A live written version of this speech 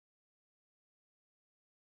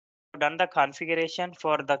done the configuration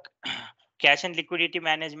for the cash and liquidity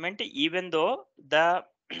management, even though the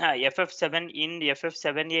FF7 in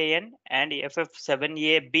FF7AN and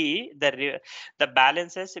FF7AB, the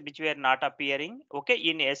balances which were not appearing, okay,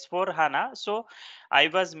 in S4HANA. So I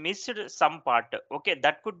was missed some part. Okay,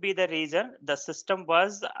 that could be the reason the system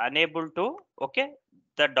was unable to, okay,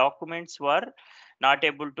 the documents were not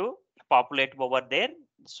able to populate over there.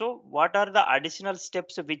 So what are the additional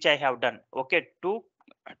steps which I have done, okay, to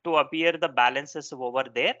appear the balances over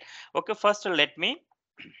there? Okay, first let me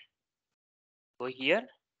go here.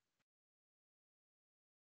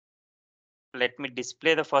 Let me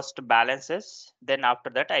display the first balances, then after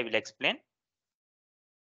that I will explain.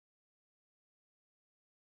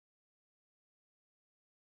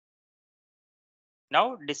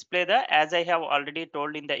 Now display the, as I have already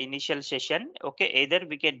told in the initial session, okay, either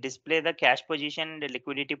we can display the cash position and the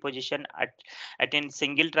liquidity position at in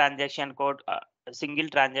single transaction code,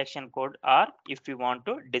 or if you want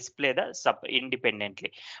to display the sub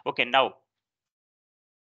independently. Okay, now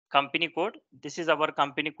company code, this is our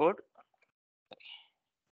company code,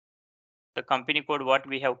 the company code what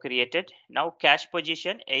we have created. Now cash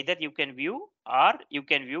position, either you can view or you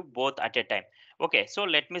can view both at a time. Okay, so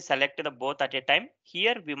let me select the both at a time.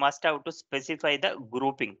 Here we must have to specify the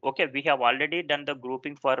grouping. Okay, we have already done the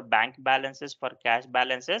grouping for bank balances, for cash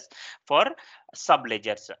balances, for sub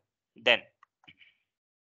ledgers. Then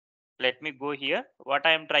let me go here. What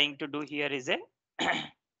I am trying to do here is a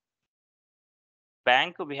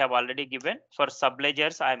bank we have already given. For sub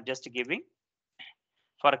ledgers I am just giving.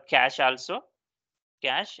 For cash also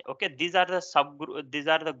cash. Okay, these are the subgroup, these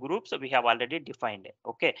are the groups we have already defined.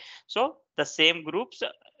 Okay, so the same groups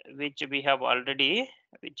which we have already,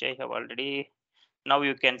 which I have already, now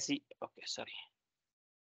you can see. Okay, sorry.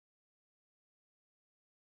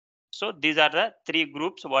 So these are the three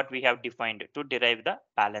groups what we have defined to derive the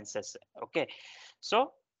balances. Okay,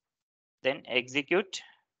 so then execute.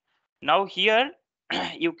 Now here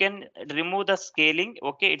you can remove the scaling.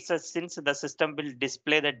 Okay, it's a, since the system will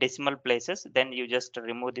display the decimal places, then you just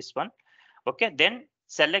remove this one. Okay, then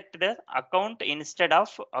select the account instead of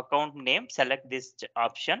account name, select this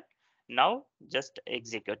option. Now just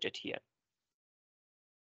execute it here.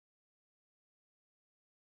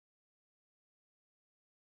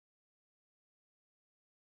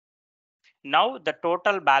 Now the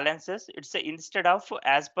total balances, it's instead of,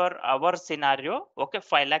 as per our scenario, okay,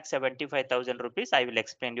 5,75,000 rupees. I will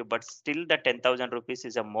explain you, but still the 10,000 rupees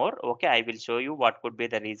is a more. Okay, I will show you what could be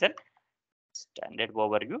the reason. Standard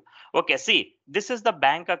overview. Okay, see, this is the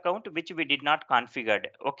bank account which we did not configured,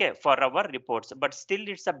 okay, for our reports, but still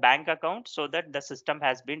it's a bank account, so that the system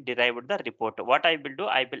has been derived the report. What I will do,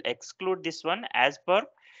 I will exclude this one as per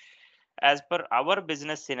our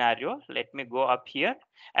business scenario. Let me go up here.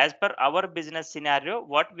 As per our business scenario,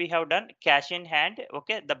 what we have done, cash in hand,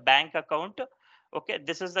 okay, the bank account. Okay,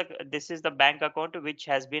 this is the bank account which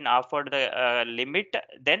has been offered the limit.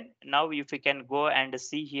 Then now if you can go and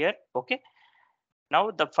see here, okay, now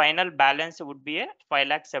the final balance would be a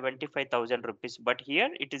 5,75,000 rupees. But here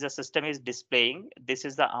it is a system is displaying this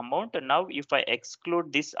is the amount. Now if I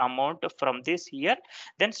exclude this amount from this here,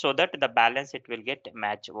 then so that the balance it will get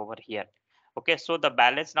match over here. Okay, so the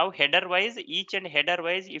balance now header wise, each and header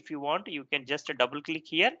wise, if you want, you can just double click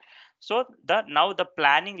here. So the now the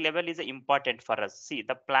planning level is important for us. See,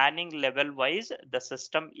 the planning level wise, the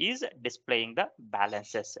system is displaying the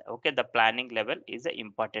balances. Okay, the planning level is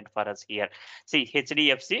important for us here. See,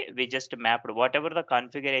 HDFC, we just mapped whatever the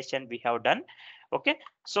configuration we have done. Okay,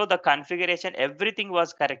 so the configuration, everything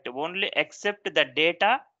was correct, only except the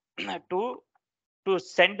data to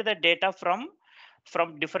send the data from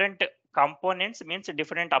different components, means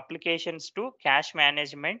different applications to cash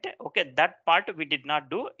management. Okay, that part we did not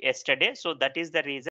do yesterday, so that is the reason